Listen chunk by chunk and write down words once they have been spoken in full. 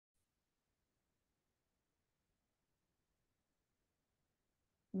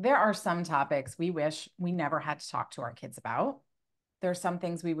There are some topics we wish we never had to talk to our kids about. There are some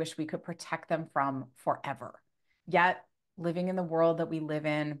things we wish we could protect them from forever. Yet, living in the world that we live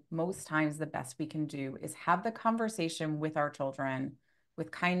in, most times the best we can do is have the conversation with our children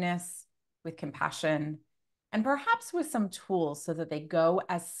with kindness, with compassion, and perhaps with some tools so that they go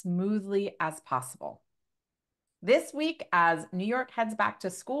as smoothly as possible. This week, as New York heads back to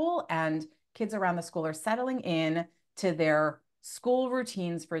school and kids around the school are settling in to their school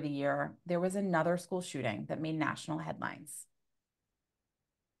routines for the year, there was another school shooting that made national headlines.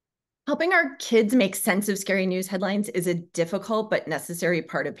 Helping our kids make sense of scary news headlines is a difficult but necessary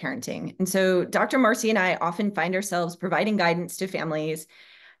part of parenting. And so Dr. Marcie and I often find ourselves providing guidance to families.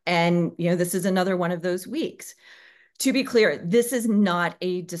 And, this is another one of those weeks. To be clear, this is not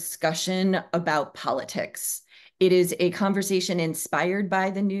a discussion about politics. It is a conversation inspired by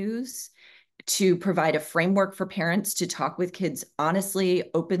the news to provide a framework for parents to talk with kids honestly,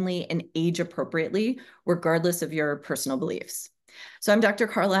 openly, and age appropriately, regardless of your personal beliefs. So I'm Dr.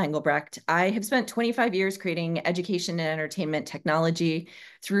 Carla Engelbrecht. I have spent 25 years creating education and entertainment technology.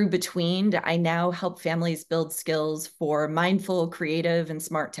 Through Betweened, I now help families build skills for mindful, creative, and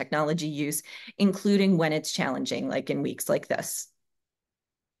smart technology use, including when it's challenging, like in weeks like this.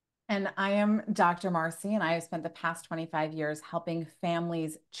 And I am Dr. Marcie, and I have spent the past 25 years helping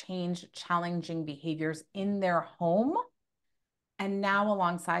families change challenging behaviors in their home. And now,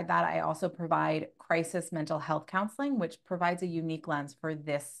 alongside that, I also provide crisis mental health counseling, which provides a unique lens for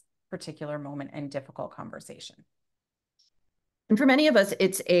this particular moment and difficult conversation. And for many of us,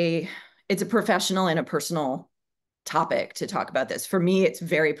 it's a professional and a personal topic to talk about this. For me, it's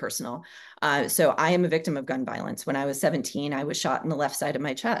very personal. So I am a victim of gun violence. When I was 17, I was shot in the left side of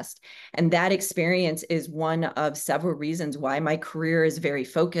my chest. And that experience is one of several reasons why my career is very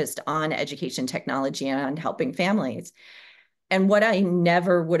focused on education technology and on helping families. And what I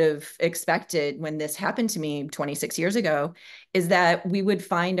never would have expected when this happened to me 26 years ago is that we would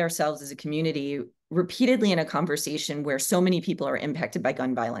find ourselves as a community repeatedly in a conversation where so many people are impacted by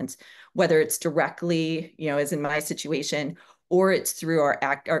gun violence, whether it's directly, as in my situation, or it's through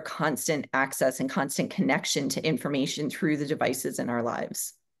our constant access and constant connection to information through the devices in our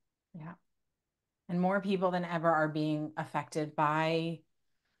lives. Yeah. And more people than ever are being affected by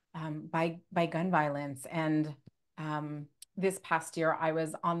gun violence. And this past year, I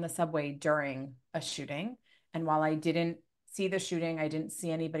was on the subway during a shooting, and while I didn't see the shooting, I didn't see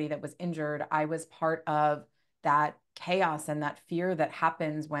anybody that was injured. I was part of that chaos and that fear that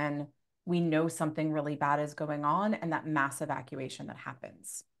happens when we know something really bad is going on, and that mass evacuation that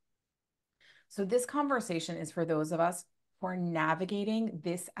happens. So this conversation is for those of us who are navigating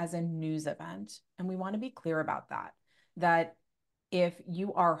this as a news event, and we want to be clear about that if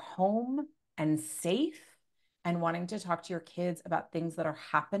you are home and safe and wanting to talk to your kids about things that are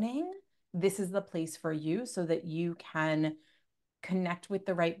happening, this is the place for you so that you can connect with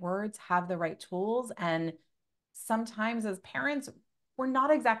the right words, have the right tools. And sometimes as parents, we're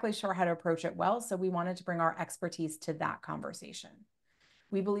not exactly sure how to approach it well. So we wanted to bring our expertise to that conversation.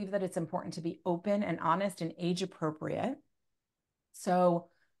 We believe that it's important to be open and honest and age appropriate. So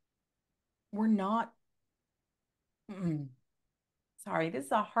we're not, sorry, this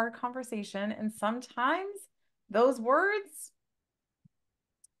is a hard conversation. And sometimes those words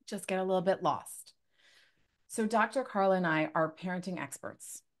just get a little bit lost. So, Dr. Carla and I are parenting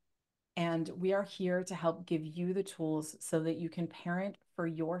experts, and we are here to help give you the tools so that you can parent for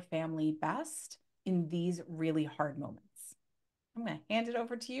your family best in these really hard moments. I'm going to hand it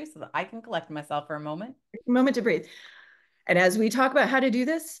over to you so that I can collect myself for a moment. Moment to breathe. And as we talk about how to do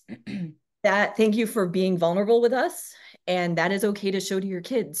this, thank you for being vulnerable with us. And that is okay to show to your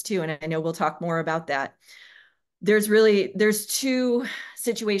kids too. And I know we'll talk more about that. There's two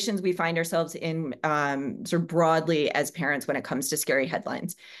situations we find ourselves in sort of broadly as parents when it comes to scary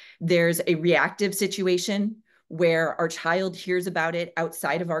headlines. There's a reactive situation where our child hears about it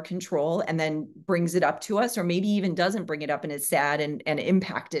outside of our control and then brings it up to us, or maybe even doesn't bring it up and is sad and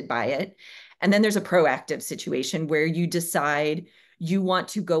impacted by it. And then there's a proactive situation where you decide you want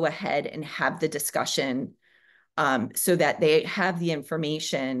to go ahead and have the discussion so that they have the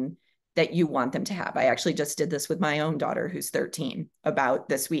information that you want them to have. I actually just did this with my own daughter, who's 13, about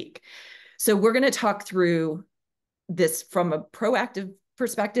this week. So we're going to talk through this from a proactive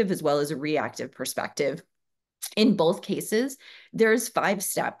perspective as well as a reactive perspective. In both cases, there's 5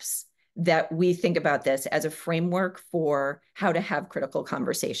 steps that we think about this as a framework for how to have critical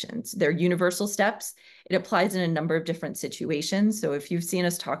conversations. They're universal steps. It applies in a number of different situations. So if you've seen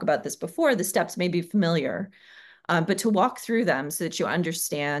us talk about this before, the steps may be familiar. But to walk through them so that you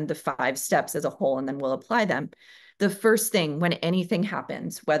understand the 5 steps as a whole, and then we'll apply them. The first thing when anything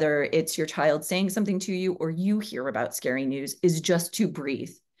happens, whether it's your child saying something to you or you hear about scary news, is just to breathe.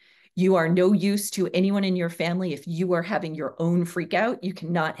 You are no use to anyone in your family if you are having your own freak out. You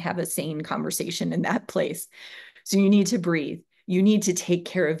cannot have a sane conversation in that place. So you need to breathe. You need to take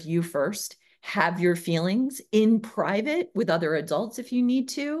care of you first. Have your feelings in private with other adults if you need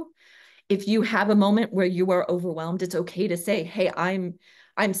to. If you have a moment where you are overwhelmed, it's okay to say, "Hey,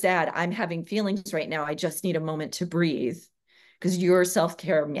 I'm sad. I'm having feelings right now. I just need a moment to breathe." Because your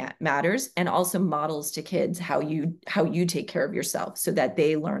self-care matters, and also models to kids how you take care of yourself so that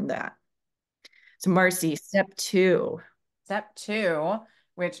they learn that. So Marcie, step 2. Step 2,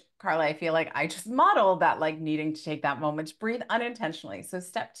 which Carla, I feel like I just modeled that, like needing to take that moment to breathe unintentionally. So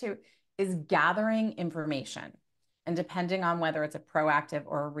step 2 is gathering information. And depending on whether it's a proactive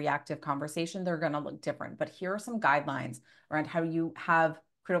or a reactive conversation, they're going to look different. But here are some guidelines around how you have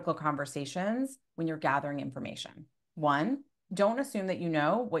critical conversations when you're gathering information. 1, don't assume that you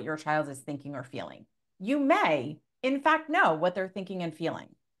know what your child is thinking or feeling. You may, in fact, know what they're thinking and feeling,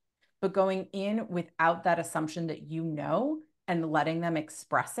 but going in without that assumption that you know and letting them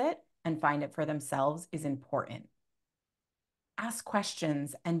express it and find it for themselves is important. Ask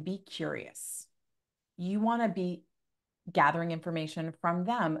questions and be curious. You want to be gathering information from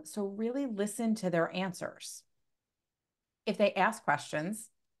them, so really listen to their answers. If they ask questions,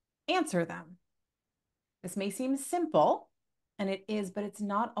 answer them. This may seem simple, and it is, but it's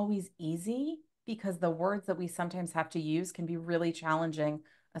not always easy because the words that we sometimes have to use can be really challenging,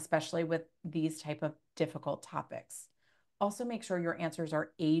 especially with these type of difficult topics. Also, make sure your answers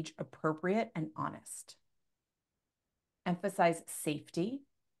are age appropriate and honest. Emphasize safety.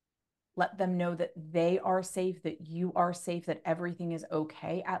 Let them know that they are safe, that you are safe, that everything is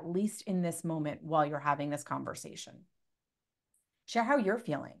okay, at least in this moment while you're having this conversation. Share how you're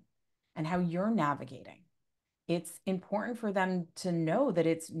feeling and how you're navigating. It's important for them to know that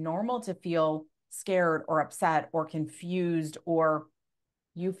it's normal to feel scared or upset or confused, or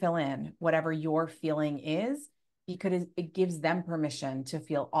you fill in whatever your feeling is, because it gives them permission to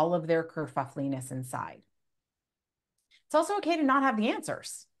feel all of their kerfuffliness inside. It's also okay to not have the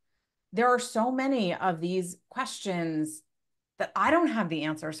answers. There are so many of these questions that I don't have the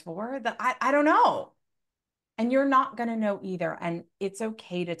answers for, that I don't know. And you're not going to know either. And it's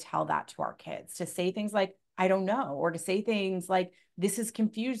okay to tell that to our kids, to say things like, "I don't know," or to say things like, "This is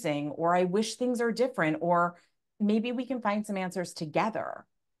confusing," or "I wish things are different," or "Maybe we can find some answers together."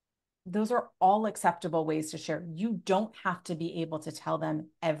 Those are all acceptable ways to share. You don't have to be able to tell them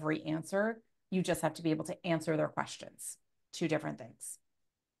every answer. You just have to be able to answer their questions. 2 different things.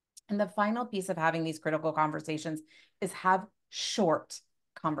 And the final piece of having these critical conversations is have short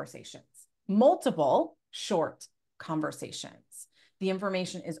conversations, multiple short conversations. The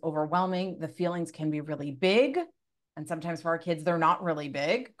information is overwhelming. The feelings can be really big. And sometimes for our kids, they're not really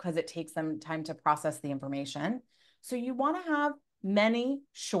big because it takes them time to process the information. So you want to have many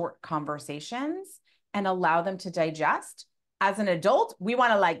short conversations and allow them to digest. As an adult, we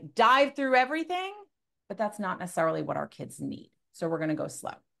want to like dive through everything, but that's not necessarily what our kids need. So we're going to go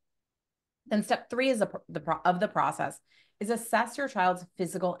slow. Then step 3 is of the process is assess your child's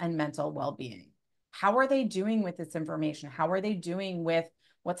physical and mental well-being. How are they doing with this information? How are they doing with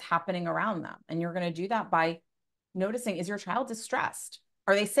what's happening around them? And you're going to do that by noticing, is your child distressed?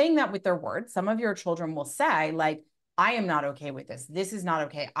 Are they saying that with their words? Some of your children will say, like, "I am not okay with this. This is not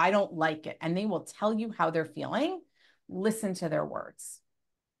okay. I don't like it." And they will tell you how they're feeling. Listen to their words,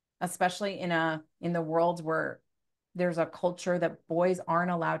 especially in the world where there's a culture that boys aren't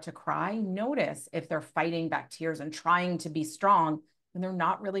allowed to cry. Notice if they're fighting back tears and trying to be strong when they're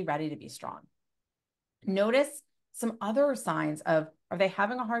not really ready to be strong. Notice some other signs of, are they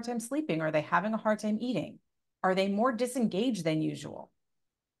having a hard time sleeping? Are they having a hard time eating? Are they more disengaged than usual?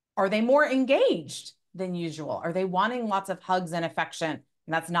 Are they more engaged than usual? Are they wanting lots of hugs and affection?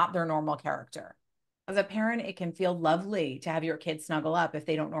 And that's not their normal character. As a parent, it can feel lovely to have your kids snuggle up if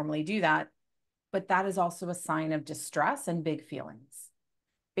they don't normally do that, but that is also a sign of distress and big feelings.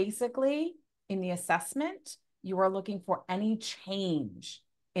 Basically, in the assessment, you are looking for any change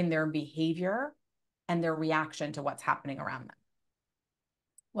in their behavior and their reaction to what's happening around them.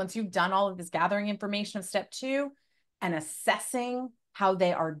 Once you've done all of this gathering information of step 2 and assessing how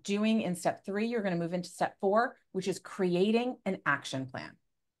they are doing in step 3, you're going to move into step 4, which is creating an action plan.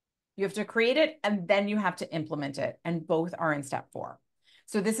 You have to create it and then you have to implement it, and both are in step 4.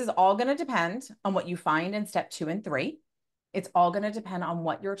 So this is all going to depend on what you find in step 2 and 3. It's all going to depend on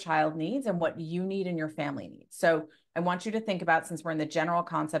what your child needs and what you need and your family needs. So I want you to think about, since we're in the general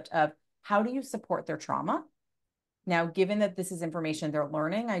concept of how do you support their trauma? Now, given that this is information they're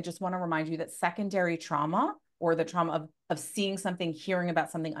learning, I just want to remind you that secondary trauma or the trauma of seeing something, hearing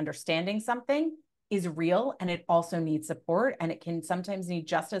about something, understanding something is real, and it also needs support, and it can sometimes need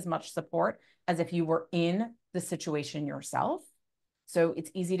just as much support as if you were in the situation yourself. So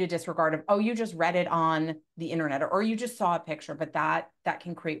it's easy to disregard of, oh, you just read it on the internet, or you just saw a picture, but that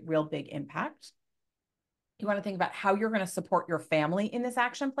can create real big impact. You want to think about how you're going to support your family in this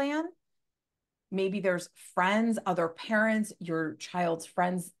action plan. Maybe there's friends, other parents, your child's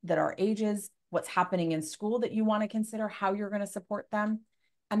friends that are ages, what's happening in school that you want to consider, how you're going to support them.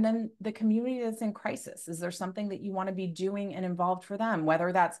 And then the community that's in crisis. Is there something that you want to be doing and involved for them?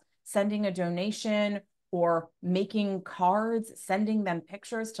 Whether that's sending a donation or making cards, sending them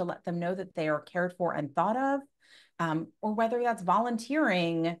pictures to let them know that they are cared for and thought of, or whether that's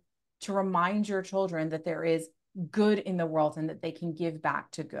volunteering to remind your children that there is good in the world and that they can give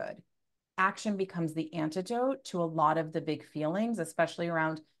back to good. Action becomes the antidote to a lot of the big feelings, especially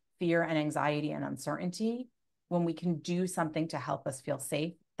around fear and anxiety and uncertainty. When we can do something to help us feel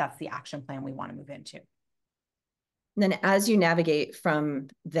safe, that's the action plan we want to move into. Then as you navigate from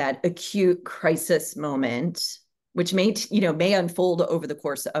that acute crisis moment, which may unfold over the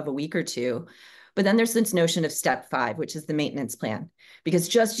course of a week or two, but then there's this notion of step 5, which is the maintenance plan. Because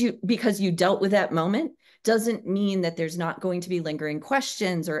because you dealt with that moment doesn't mean that there's not going to be lingering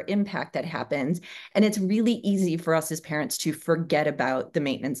questions or impact that happens. And it's really easy for us as parents to forget about the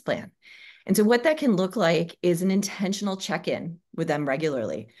maintenance plan. And so what that can look like is an intentional check-in with them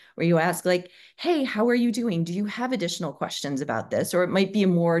regularly, where you ask like, hey, how are you doing? Do you have additional questions about this? Or it might be a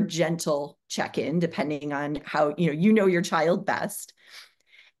more gentle check-in, depending on how you know your child best.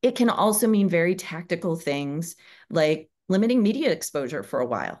 It can also mean very tactical things like limiting media exposure for a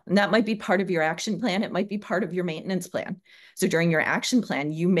while. And that might be part of your action plan. It might be part of your maintenance plan. So during your action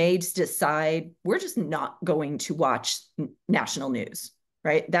plan, you may decide, we're just not going to watch national news,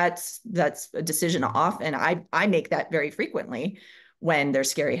 right? That's a decision often. I make that very frequently when there's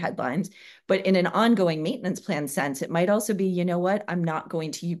scary headlines. But in an ongoing maintenance plan sense, it might also be, you know what, I'm not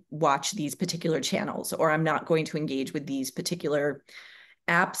going to watch these particular channels, or I'm not going to engage with these particular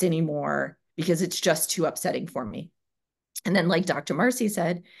apps anymore because it's just too upsetting for me. And then, like Dr. Marcie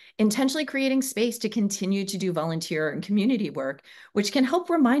said, intentionally creating space to continue to do volunteer and community work, which can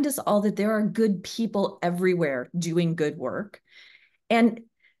help remind us all that there are good people everywhere doing good work. And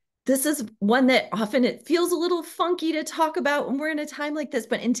this is one that often it feels a little funky to talk about when we're in a time like this,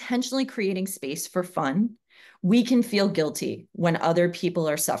 but intentionally creating space for fun. We can feel guilty when other people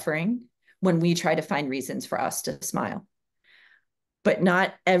are suffering, when we try to find reasons for us to smile. But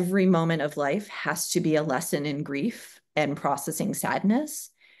not every moment of life has to be a lesson in grief and processing sadness.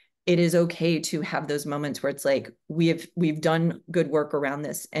 It is okay to have those moments where it's like, we've done good work around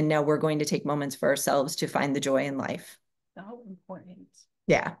this, and now we're going to take moments for ourselves to find the joy in life. So important.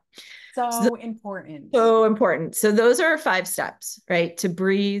 Yeah. So important. So important. So those are 5 steps, right? To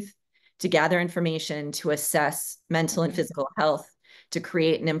breathe, to gather information, to assess mental and physical health, to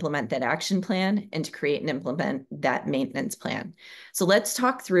create and implement that action plan, and to create and implement that maintenance plan. So let's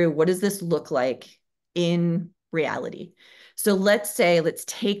talk through, what does this look like in reality? So let's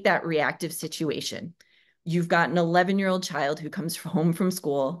take that reactive situation. You've got an 11-year-old child who comes home from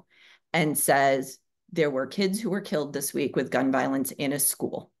school and says, there were kids who were killed this week with gun violence in a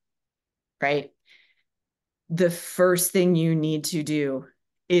school, right? The first thing you need to do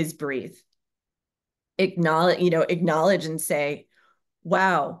is breathe. Acknowledge and say,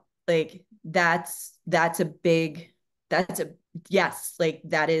 wow, like that's a yes, like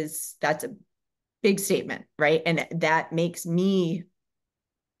that's a big statement, right? And that makes me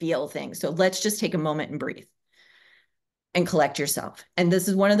feel things. So let's just take a moment and breathe and collect yourself. And this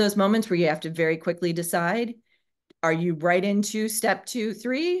is one of those moments where you have to very quickly decide, are you right into step 2,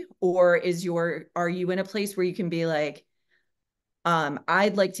 3, or are you in a place where you can be like,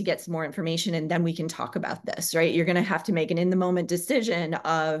 I'd like to get some more information and then we can talk about this, right? You're going to have to make an in the moment decision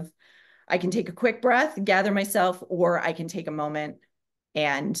of, I can take a quick breath, gather myself, or I can take a moment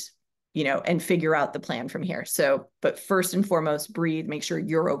and, and figure out the plan from here. So, but first and foremost, breathe, make sure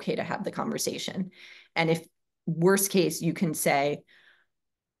you're okay to have the conversation. And if worst case, you can say,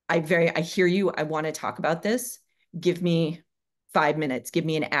 I hear you. I want to talk about this. Give me 5 minutes, give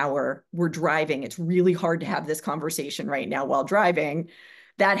me an hour. We're driving. It's really hard to have this conversation right now while driving.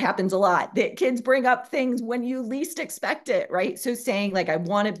 That happens a lot. The kids bring up things when you least expect it, right? So saying like, I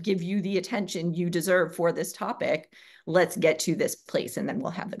want to give you the attention you deserve for this topic. Let's get to this place and then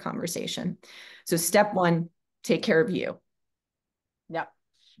we'll have the conversation. So step 1, take care of you. Yep.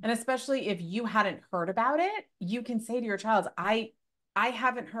 And especially if you hadn't heard about it, you can say to your child, I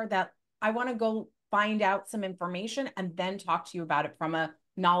haven't heard that. I want to go find out some information and then talk to you about it from a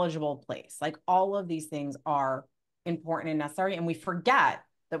knowledgeable place. Like all of these things are important and necessary, and we forget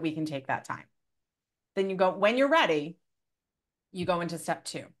that we can take that time. Then you go, when you're ready, you go into step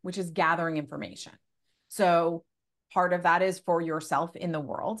 2, which is gathering information. So part of that is for yourself in the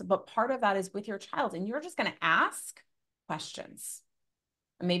world, but part of that is with your child. And you're just going to ask questions.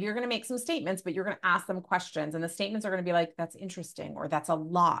 Maybe you're going to make some statements, but you're going to ask them questions. And the statements are going to be like, that's interesting, or that's a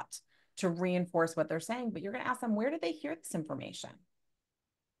lot, to reinforce what they're saying. But you're going to ask them, where did they hear this information?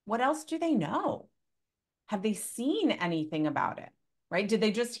 What else do they know? Have they seen anything about it? Right? Did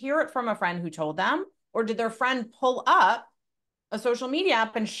they just hear it from a friend who told them? Or did their friend pull up a social media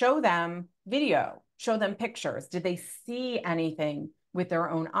app and show them video, show them pictures? Did they see anything with their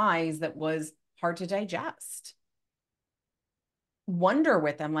own eyes that was hard to digest? Wonder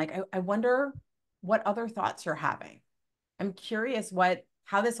with them, like, I wonder what other thoughts you're having. I'm curious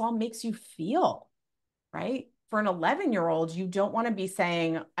how this all makes you feel, right? For an 11-year-old, you don't want to be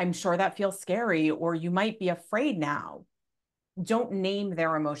saying, I'm sure that feels scary, or you might be afraid now. Don't name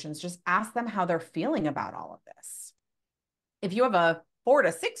their emotions. Just ask them how they're feeling about all of this. If you have a 4 to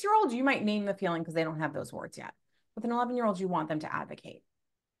 6-year-old, you might name the feeling because they don't have those words yet. With an 11-year-old, you want them to advocate.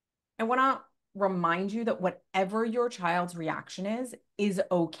 I want to remind you that whatever your child's reaction is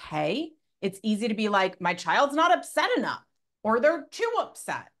okay. It's easy to be like, my child's not upset enough, or they're too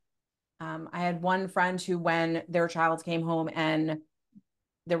upset. I had one friend who, when their child came home and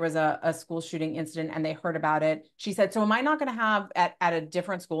there was a school shooting incident and they heard about it, she said, so am I not going to have at a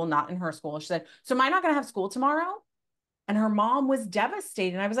different school, not in her school, she said, so am I not going to have school tomorrow? And her mom was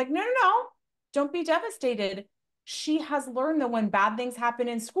devastated. And I was like, no, no, no, don't be devastated. She has learned that when bad things happen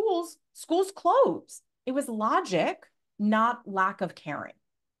in schools, schools close. It was logic, not lack of caring.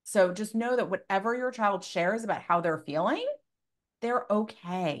 So just know that whatever your child shares about how they're feeling, they're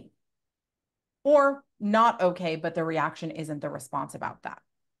okay. Or not okay, but the reaction isn't the response about that.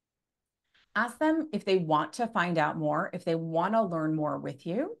 Ask them if they want to find out more, if they want to learn more with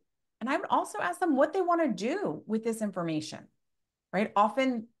you. And I would also ask them what they want to do with this information, right?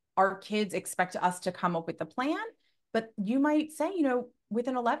 Often our kids expect us to come up with the plan, but you might say, with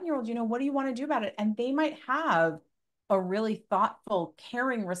an 11-year-old, what do you want to do about it? And they might have a really thoughtful,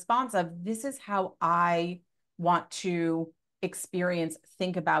 caring response of, this is how I want to experience,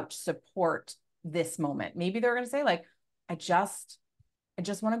 think about, support this moment. Maybe they're going to say, like, I just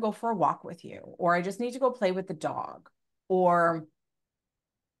want to go for a walk with you, or I just need to go play with the dog, or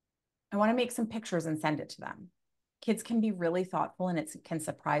I want to make some pictures and send it to them. Kids can be really thoughtful and it can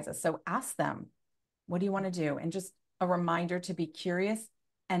surprise us. So ask them, what do you want to do? And just a reminder to be curious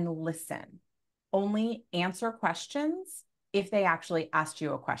and listen. Only answer questions if they actually asked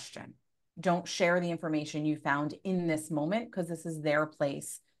you a question. Don't share the information you found in this moment, because this is their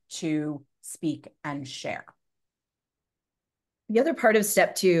place to speak and share. The other part of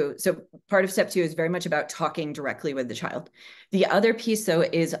step 2, so part of step 2 is very much about talking directly with the child. The other piece, though,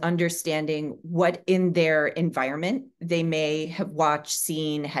 is understanding what in their environment they may have watched,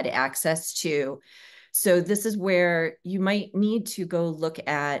 seen, had access to. So this is where you might need to go look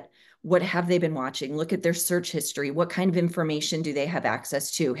at, what have they been watching? Look at their search history. What kind of information do they have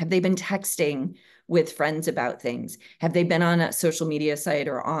access to? Have they been texting with friends about things? Have they been on a social media site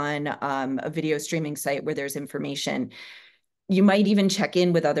or on a video streaming site where there's information? You might even check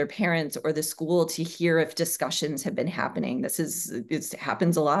in with other parents or the school to hear if discussions have been happening. It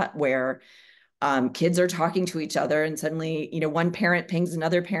happens a lot where kids are talking to each other and suddenly, one parent pings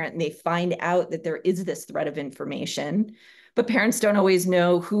another parent and they find out that there is this thread of information, but parents don't always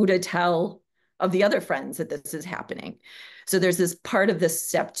know who to tell of the other friends that this is happening. So there's this part of this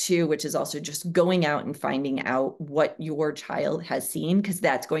step 2, which is also just going out and finding out what your child has seen, because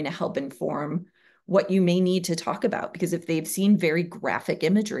that's going to help inform what you may need to talk about. Because if they've seen very graphic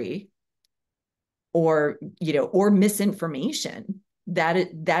imagery or misinformation,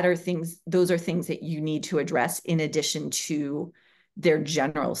 those are things that you need to address in addition to their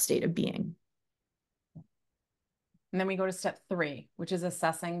general state of being. And then we go to step 3, which is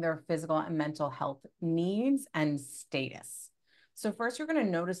assessing their physical and mental health needs and status. So first, you're going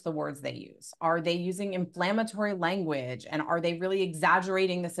to notice the words they use. Are they using inflammatory language? And are they really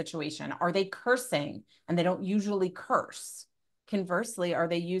exaggerating the situation? Are they cursing? And they don't usually curse. Conversely, are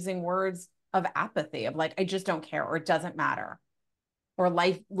they using words of apathy, of like, I just don't care, or it doesn't matter, or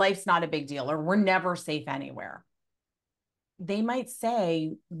life's not a big deal, or we're never safe anywhere? They might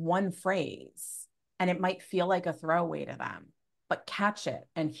say one phrase and it might feel like a throwaway to them, but catch it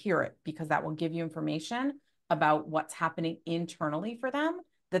and hear it, because that will give you information about what's happening internally for them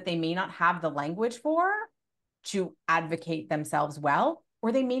that they may not have the language for to advocate themselves well,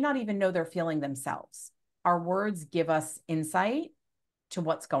 or they may not even know they're feeling themselves. Our words give us insight to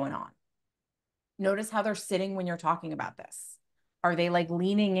what's going on. Notice how they're sitting when you're talking about this. Are they like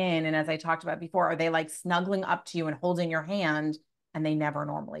leaning in? And as I talked about before, are they like snuggling up to you and holding your hand? And they never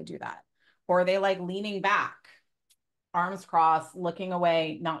normally do that. Or are they like leaning back, arms crossed, looking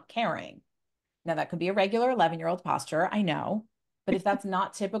away, not caring? Now, that could be a regular 11-year-old posture, I know. But if that's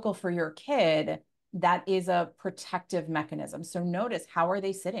not typical for your kid, that is a protective mechanism. So notice, how are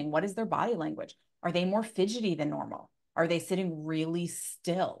they sitting? What is their body language? Are they more fidgety than normal? Are they sitting really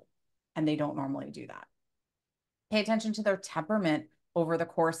still? And they don't normally do that. Pay attention to their temperament over the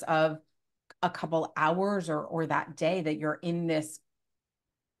course of a couple hours or that day that you're in this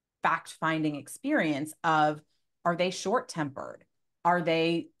fact-finding experience of, are they short-tempered? Are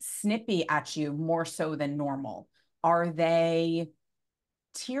they snippy at you more so than normal? Are they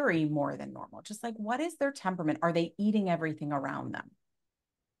teary more than normal? Just like, what is their temperament? Are they eating everything around them?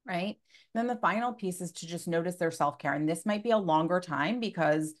 Right? Then the final piece is to just notice their self-care. And this might be a longer time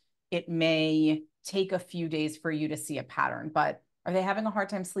because it may take a few days for you to see a pattern, but are they having a hard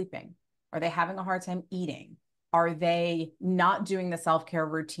time sleeping? Are they having a hard time eating? Are they not doing the self-care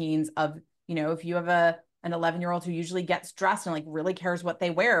routines of, if you have an 11-year-old who usually gets dressed and like really cares what they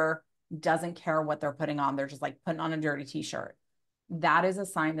wear, doesn't care what they're putting on. They're just like putting on a dirty t-shirt. That is a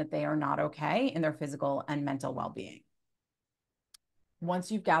sign that they are not okay in their physical and mental well-being.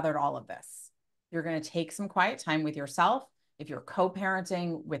 Once you've gathered all of this, you're going to take some quiet time with yourself, if you're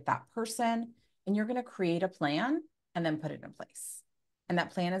co-parenting with that person, and you're going to create a plan and then put it in place. And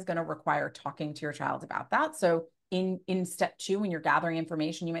that plan is going to require talking to your child about that. So in step 2, when you're gathering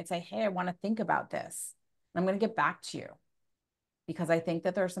information, you might say, hey, I want to think about this. I'm going to get back to you because I think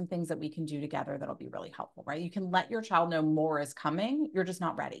that there are some things that we can do together that'll be really helpful, right? You can let your child know more is coming. You're just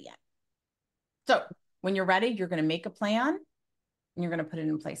not ready yet. So when you're ready, you're going to make a plan and you're going to put it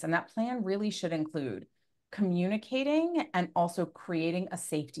in place. And that plan really should include communicating and also creating a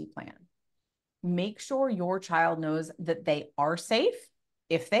safety plan. Make sure your child knows that they are safe,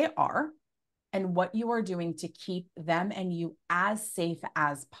 if they are, and what you are doing to keep them and you as safe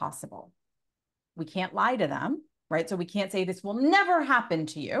as possible. We can't lie to them, right? So we can't say this will never happen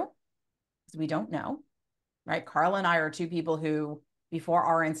to you because we don't know, right? Carla and I are two people who, before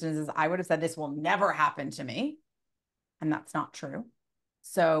our incidences, I would have said this will never happen to me. And that's not true.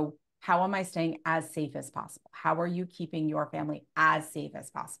 So how am I staying as safe as possible? How are you keeping your family as safe as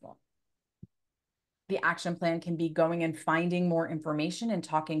possible? The action plan can be going and finding more information and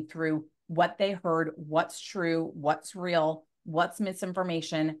talking through what they heard, what's true, what's real, what's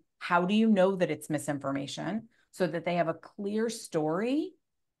misinformation. How do you know that it's misinformation? So that they have a clear story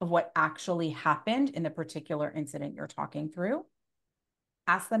of what actually happened in the particular incident you're talking through.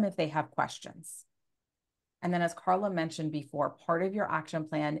 Ask them if they have questions. And then, as Carla mentioned before, part of your action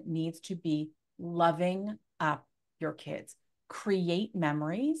plan needs to be loving up your kids. Create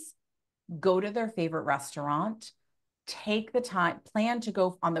memories, go to their favorite restaurant, take the time, plan to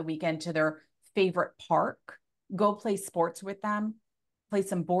go on the weekend to their favorite park, go play sports with them, play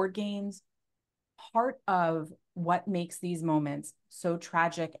some board games. Part of what makes these moments so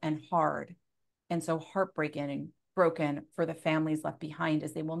tragic and hard and so heartbreaking and broken for the families left behind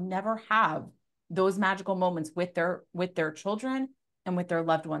is they will never have those magical moments with their children and with their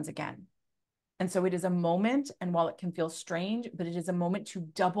loved ones again. And so it is a moment, and while it can feel strange, but it is a moment to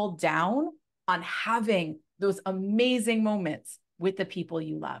double down on having those amazing moments with the people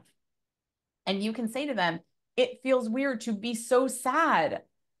you love. And you can say to them, it feels weird to be so sad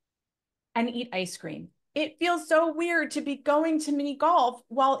and eat ice cream. It feels so weird to be going to mini golf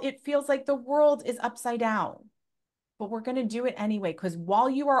while it feels like the world is upside down. But we're going to do it anyway, because while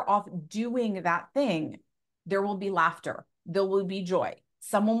you are off doing that thing, there will be laughter. There will be joy.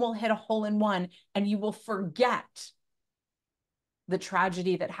 Someone will hit a hole in one and you will forget the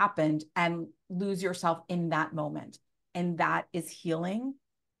tragedy that happened and lose yourself in that moment. And that is healing.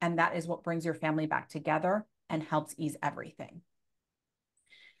 And that is what brings your family back together and helps ease everything.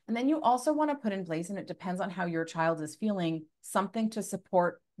 And then you also want to put in place, and it depends on how your child is feeling, something to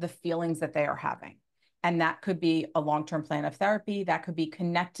support the feelings that they are having. And that could be a long-term plan of therapy. That could be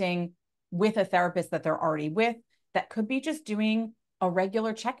connecting with a therapist that they're already with. That could be just doing a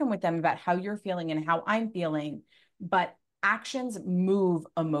regular check-in with them about how you're feeling and how I'm feeling. But actions move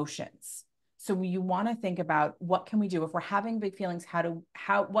emotions. So you want to think about, what can we do if we're having big feelings?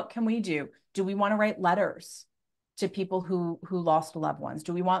 What can we do? Do we want to write letters to people who lost loved ones?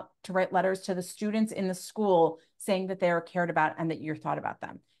 Do we want to write letters to the students in the school saying that they are cared about and that you're thought about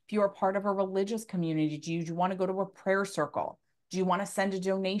them? If you are part of a religious community, do you want to go to a prayer circle? Do you want to send a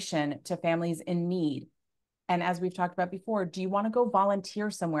donation to families in need? And as we've talked about before, do you want to go volunteer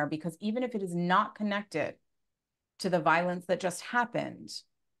somewhere? Because even if it is not connected to the violence that just happened,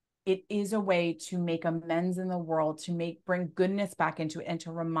 it is a way to make amends in the world, to bring goodness back into it, and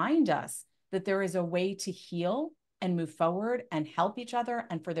to remind us that there is a way to heal and move forward and help each other,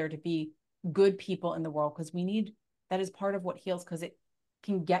 and for there to be good people in the world, because we need that is part of what heals, because it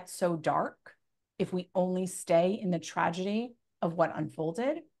can get so dark if we only stay in the tragedy of what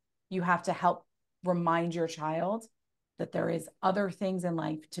unfolded. You have to help remind your child that there is other things in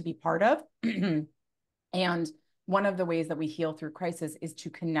life to be part of. And one of the ways that we heal through crisis is to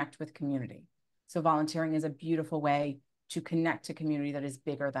connect with community. So volunteering is a beautiful way to connect to community that is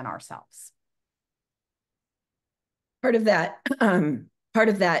bigger than ourselves. Part of that, part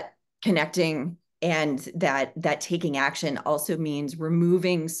of that connecting and that taking action also means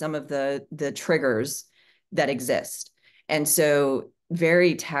removing some of the triggers that exist. And so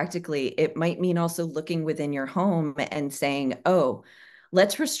very tactically, it might mean also looking within your home and saying, oh,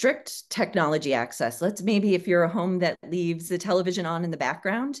 let's restrict technology access. Let's maybe, if you're a home that leaves the television on in the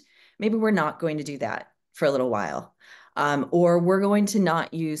background, maybe we're not going to do that for a little while. Or we're going to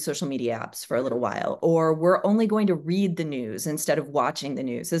not use social media apps for a little while, or we're only going to read the news instead of watching the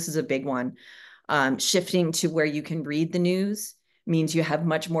news. This is a big one. Shifting to where you can read the news means you have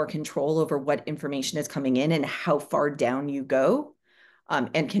much more control over what information is coming in and how far down you go,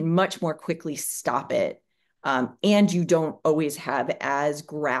 and can much more quickly stop it. And you don't always have as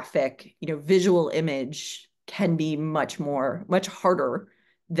graphic, visual image can be much harder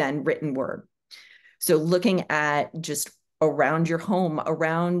than written word. So looking at just around your home,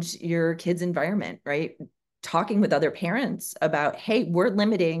 around your kid's environment, right? Talking with other parents about, hey, we're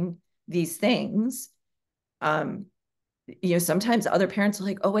limiting these things. Sometimes other parents are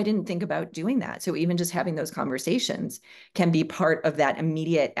like, oh, I didn't think about doing that. So even just having those conversations can be part of that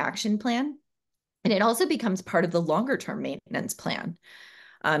immediate action plan. And it also becomes part of the longer term maintenance plan.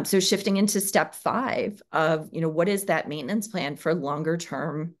 So shifting into step 5 of, what is that maintenance plan for longer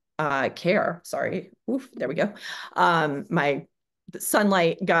term care? Sorry. Oof, there we go. My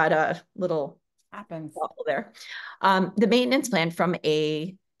sunlight got a little Happens. awful there. The maintenance plan from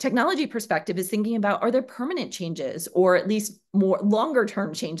a technology perspective is thinking about, are there permanent changes or at least more longer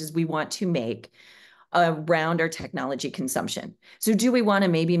term changes we want to make around our technology consumption? So do we want to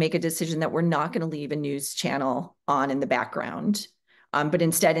maybe make a decision that we're not going to leave a news channel on in the background, but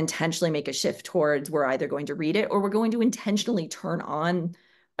instead intentionally make a shift towards we're either going to read it or we're going to intentionally turn on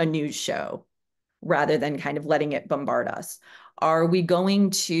a news show rather than kind of letting it bombard us? Are we going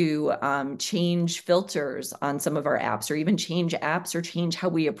to change filters on some of our apps, or even change apps or change how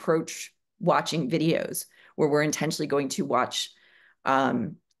we approach watching videos, where we're intentionally going to watch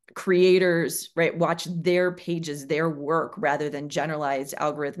creators, right? Watch their pages, their work, rather than generalized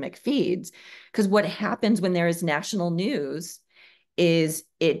algorithmic feeds. Because what happens when there is national news is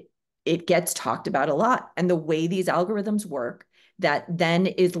it gets talked about a lot. And the way these algorithms work, that then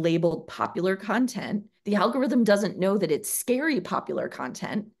is labeled popular content, the algorithm doesn't know that it's scary popular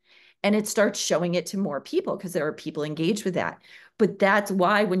content, and it starts showing it to more people because there are people engaged with that. But that's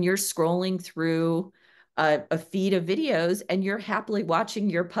why when you're scrolling through a feed of videos and you're happily watching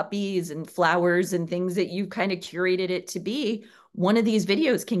your puppies and flowers and things that you kind of curated it to be, one of these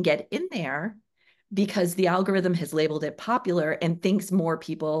videos can get in there because the algorithm has labeled it popular and thinks more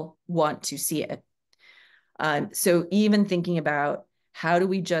people want to see it. So even thinking about how do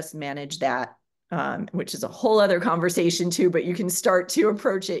we just manage that, which is a whole other conversation too, but you can start to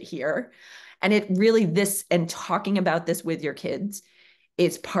approach it here. And it really, and talking about this with your kids,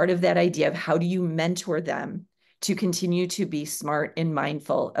 it's part of that idea of how do you mentor them to continue to be smart and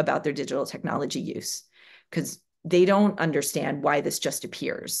mindful about their digital technology use? Because they don't understand why this just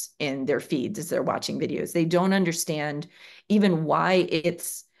appears in their feeds as they're watching videos. They don't understand even why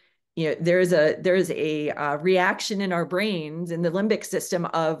it's, there is a reaction in our brains in the limbic system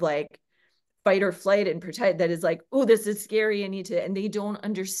of like fight or flight and protect that is like, oh, this is scary. I need to, and they don't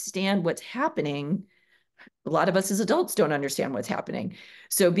understand what's happening. A lot of us as adults don't understand what's happening.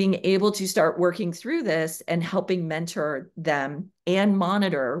 So being able to start working through this and helping mentor them and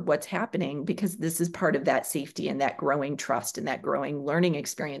monitor what's happening, because this is part of that safety and that growing trust and that growing learning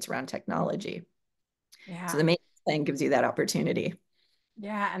experience around technology. So Yeah. the maintenance plan gives you that opportunity.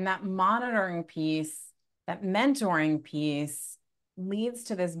 Yeah. And that monitoring piece, that mentoring piece leads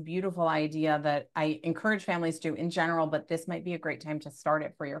to this beautiful idea that I encourage families to in general, but this might be a great time to start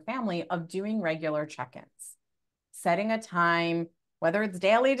it for your family, of doing regular check-ins, setting a time, whether it's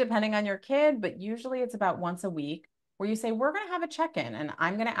daily, depending on your kid, but usually it's about once a week, where you say, we're going to have a check-in and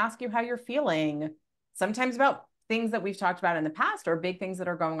I'm going to ask you how you're feeling, sometimes about things that we've talked about in the past or big things that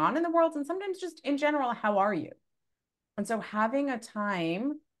are going on in the world, and sometimes just in general, how are you? And so having a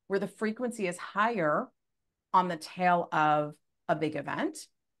time where the frequency is higher on the tail of a big event.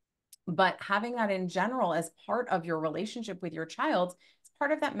 But having that in general as part of your relationship with your child, it's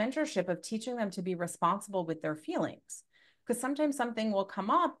part of that mentorship of teaching them to be responsible with their feelings. Because sometimes something will come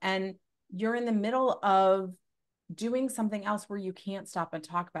up and you're in the middle of doing something else where you can't stop and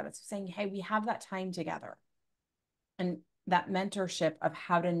talk about it. So saying, hey, we have that time together. And that mentorship of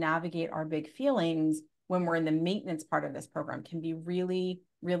how to navigate our big feelings when we're in the maintenance part of this program can be really,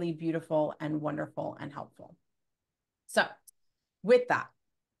 really beautiful and wonderful and helpful. So with that,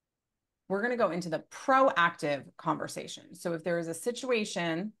 we're going to go into the proactive conversation. So if there is a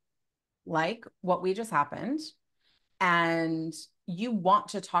situation like what we just happened, and you want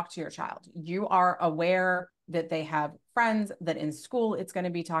to talk to your child, you are aware that they have friends, that in school it's going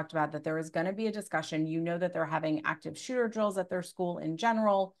to be talked about, that there is going to be a discussion, you know that they're having active shooter drills at their school in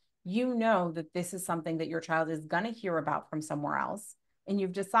general, you know that this is something that your child is going to hear about from somewhere else, and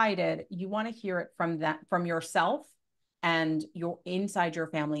you've decided you want to hear it from yourself and your inside your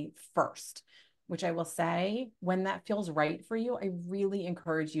family first, which I will say, when that feels right for you, I really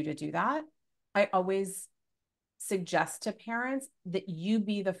encourage you to do that. I always suggest to parents that you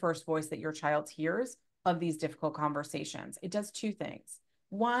be the first voice that your child hears of these difficult conversations. It does two things.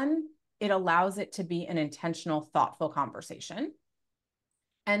 One, it allows it to be an intentional, thoughtful conversation.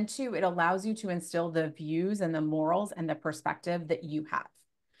 And two, it allows you to instill the views and the morals and the perspective that you have.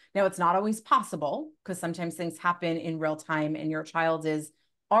 Now, it's not always possible because sometimes things happen in real time and your child is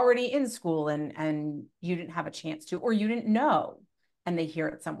already in school and you didn't have a chance to, or you didn't know, and they hear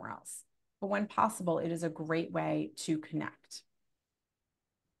it somewhere else. But when possible, it is a great way to connect.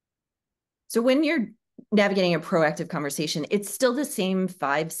 So when you're navigating a proactive conversation, it's still the same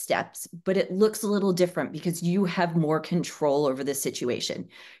 5 steps, but it looks a little different because you have more control over the situation.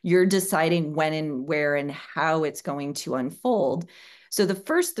 You're deciding when and where and how it's going to unfold. So the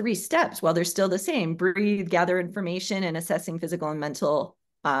first 3 steps, while they're still the same, breathe, gather information, and assessing physical and mental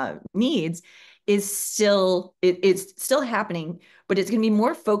needs, is still, it's still happening, but it's going to be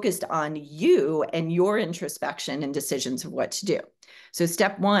more focused on you and your introspection and decisions of what to do. So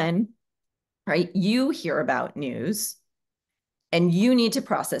step 1, right? You hear about news and you need to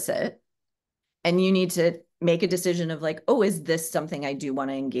process it, and you need to make a decision of like, oh, is this something I do want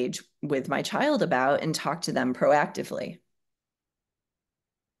to engage with my child about and talk to them proactively?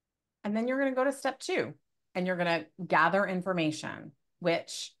 And then you're going to go to step 2 and you're going to gather information,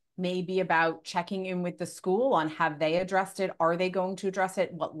 which may be about checking in with the school on have they addressed it? Are they going to address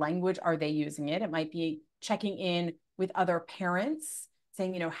it? What language are they using it? It might be checking in with other parents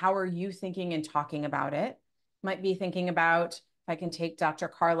saying, how are you thinking and talking about it? Might be thinking about, if I can take Dr.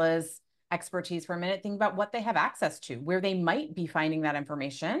 Carla's expertise for a minute, think about what they have access to, where they might be finding that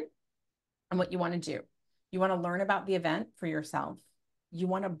information, and what you want to do. You want to learn about the event for yourself. You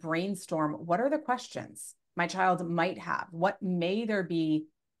want to brainstorm, what are the questions my child might have? What may there be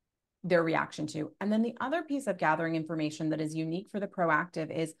their reaction to? And then the other piece of gathering information that is unique for the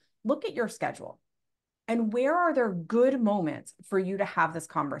proactive is look at your schedule and where are there good moments for you to have this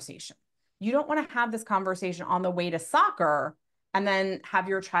conversation. You don't want to have this conversation on the way to soccer and then have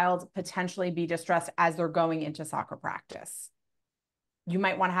your child potentially be distressed as they're going into soccer practice. You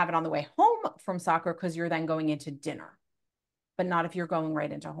might want to have it on the way home from soccer because you're then going into dinner, but not if you're going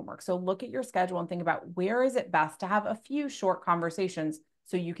right into homework. So look at your schedule and think about where is it best to have a few short conversations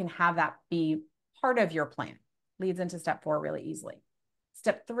so you can have that be part of your plan. Leads into step 4 really easily.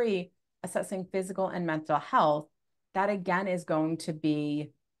 Step 3, assessing physical and mental health. That again is going to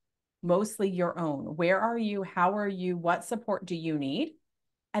be mostly your own. Where are you? How are you? What support do you need?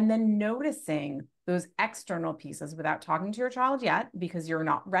 And then noticing those external pieces without talking to your child yet, because you're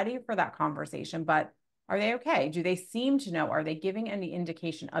not ready for that conversation, but are they okay? Do they seem to know? Are they giving any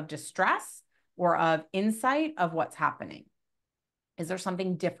indication of distress or of insight of what's happening? Is there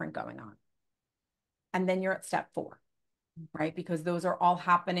something different going on? And then you're at step 4, right? Because those are all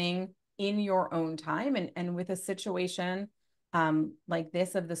happening in your own time. And with a situation like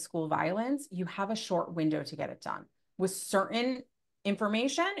this of the school violence, you have a short window to get it done. With certain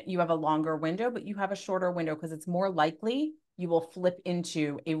information, you have a longer window, but you have a shorter window because it's more likely you will flip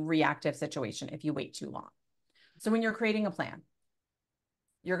into a reactive situation if you wait too long. So when you're creating a plan,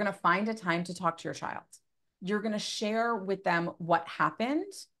 you're going to find a time to talk to your child. You're going to share with them what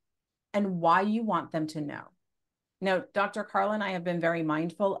happened and why you want them to know. Now, Dr. Carla and I have been very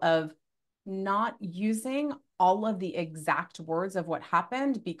mindful of not using all of the exact words of what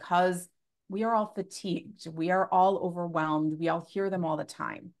happened because we are all fatigued. We are all overwhelmed. We all hear them all the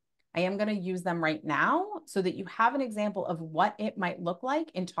time. I am going to use them right now so that you have an example of what it might look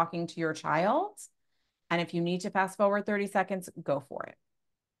like in talking to your child. And if you need to fast forward 30 seconds, go for it.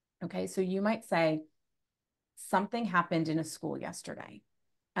 Okay, so you might say, Something happened in a school yesterday.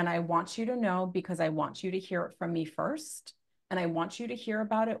 And I want you to know because I want you to hear it from me first. And I want you to hear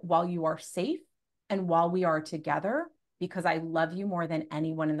about it while you are safe and while we are together because I love you more than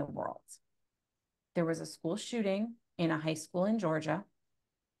anyone in the world. There was a school shooting in a high school in Georgia.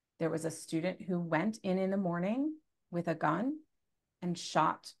 There was a student who went in the morning with a gun and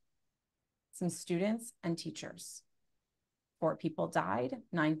shot some students and teachers. 4 people died,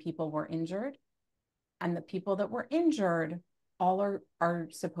 9 people were injured. And the people that were injured all are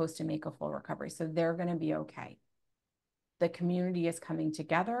supposed to make a full recovery. So they're going to be okay. The community is coming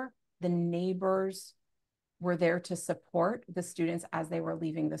together. The neighbors were there to support the students as they were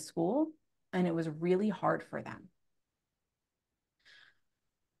leaving the school. And it was really hard for them.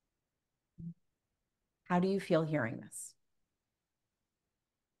 How do you feel hearing this?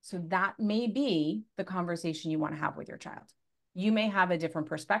 So that may be the conversation you want to have with your child. You may have a different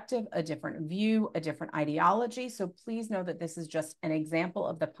perspective, a different view, a different ideology. So please know that this is just an example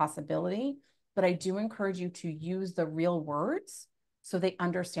of the possibility, but I do encourage you to use the real words so they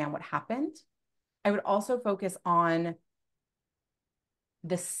understand what happened. I would also focus on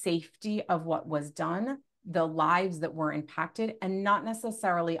the safety of what was done, the lives that were impacted, and not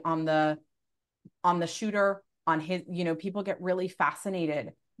necessarily on the shooter, on his, people get really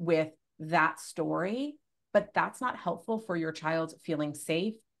fascinated with that story, but that's not helpful for your child feeling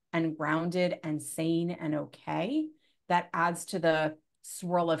safe and grounded and sane and okay. That adds to the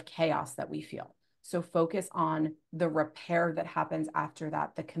swirl of chaos that we feel. So focus on the repair that happens after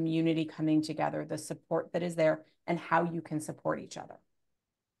that, the community coming together, the support that is there, and how you can support each other.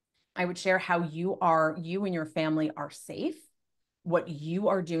 I would share how you and your family are safe, what you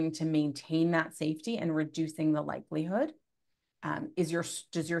are doing to maintain that safety and reducing the likelihood. Does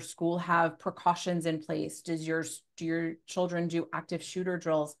your school have precautions in place? Do your children do active shooter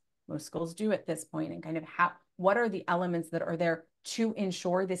drills? Most schools do at this point, and kind of what are the elements that are there to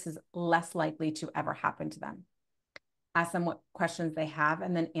ensure this is less likely to ever happen to them? Ask them what questions they have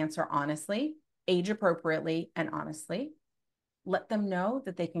and then answer honestly, age appropriately, and honestly. Let them know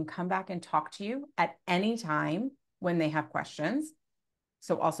that they can come back and talk to you at any time when they have questions.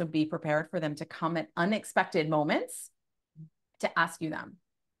 So also be prepared for them to come at unexpected moments to ask you them.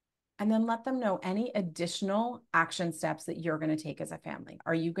 And then let them know any additional action steps that you're going to take as a family.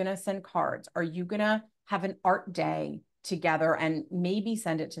 Are you going to send cards? Are you going to have an art day together and maybe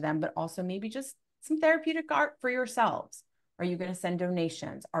send it to them, but also maybe just some therapeutic art for yourselves? Are you going to send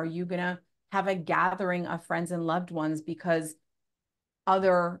donations? Are you going to have a gathering of friends and loved ones because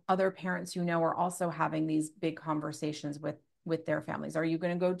other parents are also having these big conversations with their families? Are you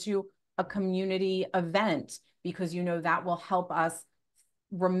going to go to a community event because that will help us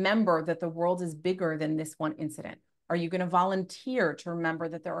remember that the world is bigger than this one incident? Are you going to volunteer to remember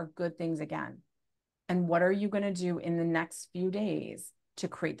that there are good things again? And what are you going to do in the next few days to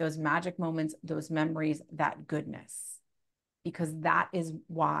create those magic moments, those memories, that goodness? Because that is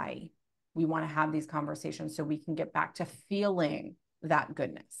why we want to have these conversations, so we can get back to feeling that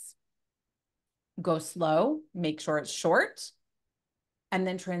goodness. Go slow, make sure it's short, and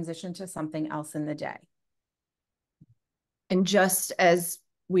then transition to something else in the day. And just as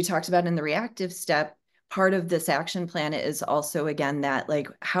we talked about in the reactive step, part of this action plan is also, again, that like,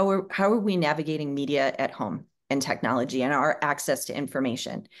 how are we navigating media at home and technology and our access to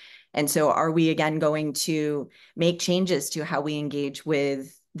information? And so are we, again, going to make changes to how we engage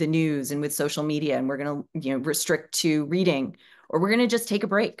with the news and with social media? And we're going to, restrict to reading, or we're going to just take a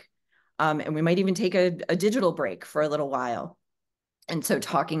break. And we might even take a digital break for a little while. And so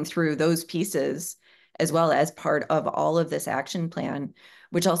talking through those pieces, as well as part of all of this action plan,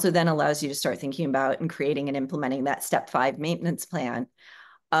 which also then allows you to start thinking about and creating and implementing that step 5 maintenance plan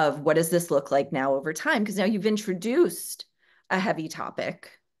of what does this look like now over time? Because now you've introduced a heavy topic,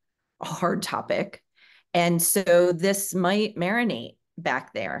 a hard topic. And so this might marinate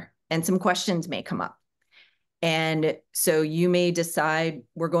back there and some questions may come up. And so you may decide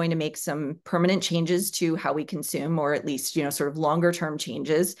we're going to make some permanent changes to how we consume, or at least, sort of longer term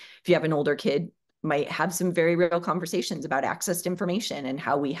changes. If you have an older kid, might have some very real conversations about access to information and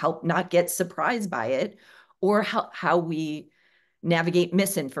how we help not get surprised by it, or how we navigate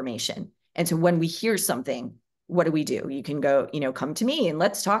misinformation. And so when we hear something, what do? You can go, come to me and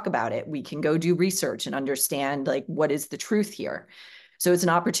let's talk about it. We can go do research and understand like what is the truth here. So it's an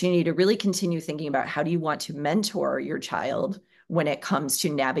opportunity to really continue thinking about how do you want to mentor your child when it comes to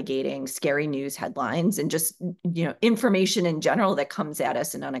navigating scary news headlines and just, information in general that comes at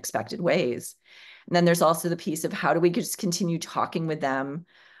us in unexpected ways. And then there's also the piece of how do we just continue talking with them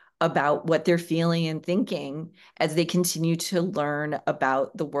about what they're feeling and thinking as they continue to learn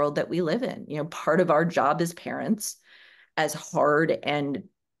about the world that we live in. You know, part of our job as parents, as hard and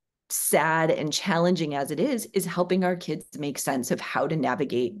sad and challenging as it is helping our kids make sense of how to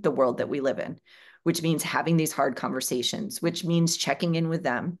navigate the world that we live in, which means having these hard conversations, which means checking in with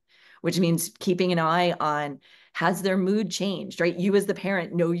them, which means keeping an eye on, has their mood changed, right? You as the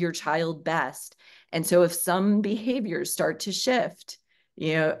parent know your child best. And so if some behaviors start to shift,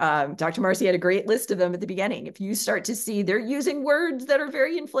 you know, Dr. Marcie had a great list of them at the beginning. If you start to see they're using words that are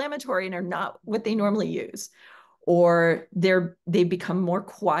very inflammatory and are not what they normally use, or they become more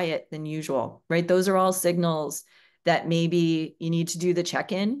quiet than usual, right? Those are all signals that maybe you need to do the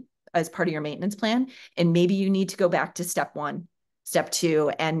check-in as part of your maintenance plan, and maybe you need to go back to step 1, step 2,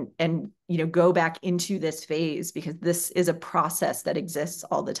 and you know, go back into this phase, because this is a process that exists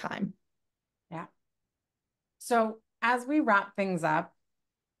all the time. Yeah. So as we wrap things up,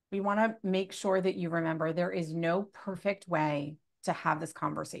 we want to make sure that you remember there is no perfect way to have this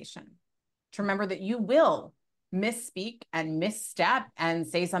conversation. To remember that you will misspeak and misstep and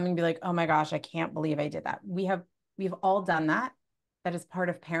say something, be like, oh my gosh, I can't believe I did that. We've all done that. That is part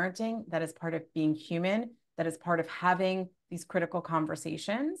of parenting. That is part of being human. That is part of having these critical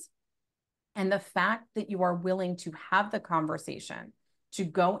conversations. And the fact that you are willing to have the conversation, to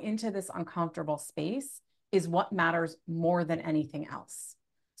go into this uncomfortable space, is what matters more than anything else.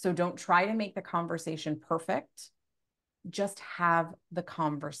 So don't try to make the conversation perfect. Just have the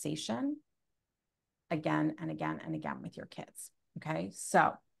conversation again and again and again with your kids. Okay.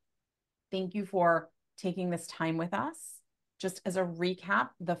 So thank you for taking this time with us. Just as a recap,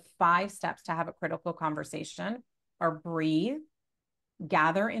 the 5 steps to have a critical conversation are: breathe,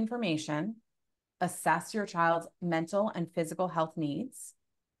 gather information, assess your child's mental and physical health needs,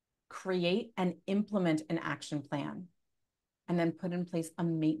 create and implement an action plan, and then put in place a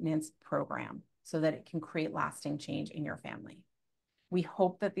maintenance program so that it can create lasting change in your family. We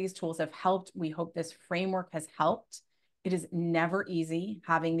hope that these tools have helped. We hope this framework has helped. It is never easy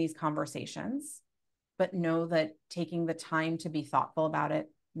having these conversations, but know that taking the time to be thoughtful about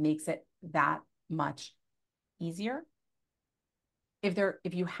it makes it that much easier. If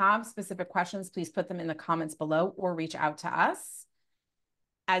you have specific questions, please put them in the comments below or reach out to us.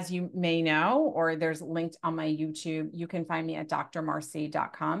 As you may know, or there's linked on my YouTube, you can find me at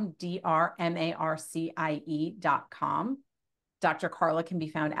drmarcie.com, drmarcie.com. Dr. Carla can be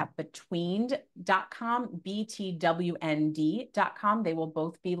found at betweened.com, btwnd.com. They will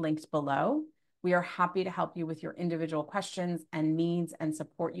both be linked below. We are happy to help you with your individual questions and needs and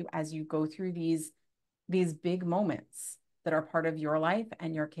support you as you go through these big moments that are part of your life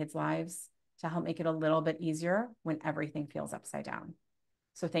and your kids' lives, to help make it a little bit easier when everything feels upside down.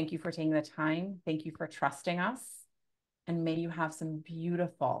 So thank you for taking the time. Thank you for trusting us. And may you have some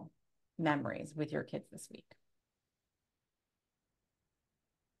beautiful memories with your kids this week.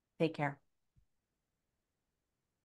 Take care.